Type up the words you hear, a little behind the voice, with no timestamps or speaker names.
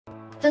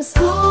The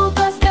school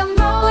bus come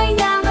rolling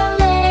down the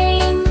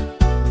lane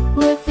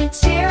with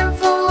its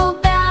cheerful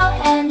bow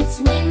and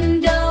its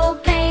window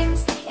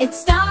panes. It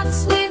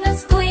stops with a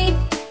squeak,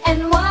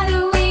 and what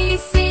do we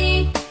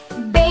see?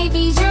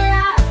 Baby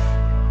giraffe.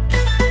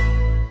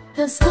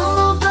 The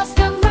school bus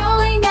come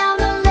rolling down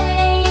the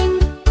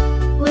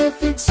lane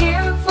with its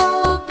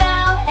cheerful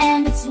bow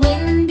and its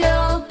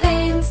window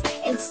panes.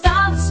 It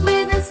stops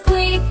with a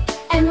squeak,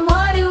 and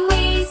what do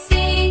we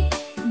see?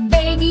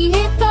 Baby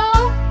hippo.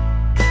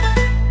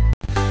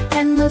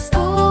 And the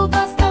school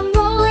bus come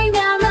rolling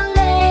down the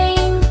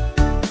lane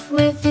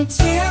with its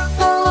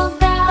cheerful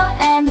bow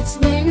and its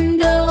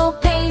window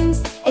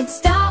panes. It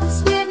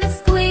stops with a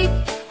squeak,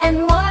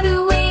 and what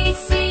do we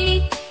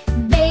see?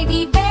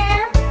 Baby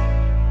bear.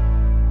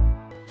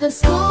 The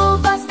school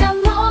bus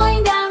come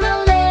rolling down the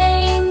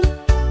lane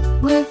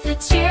with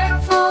its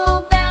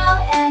cheerful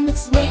bow and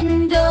its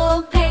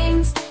window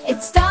panes.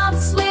 It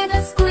stops with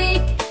a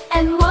squeak,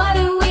 and what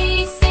do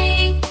we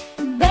see?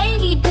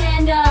 Baby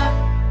panda.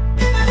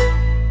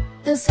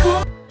 The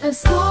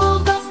school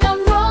bus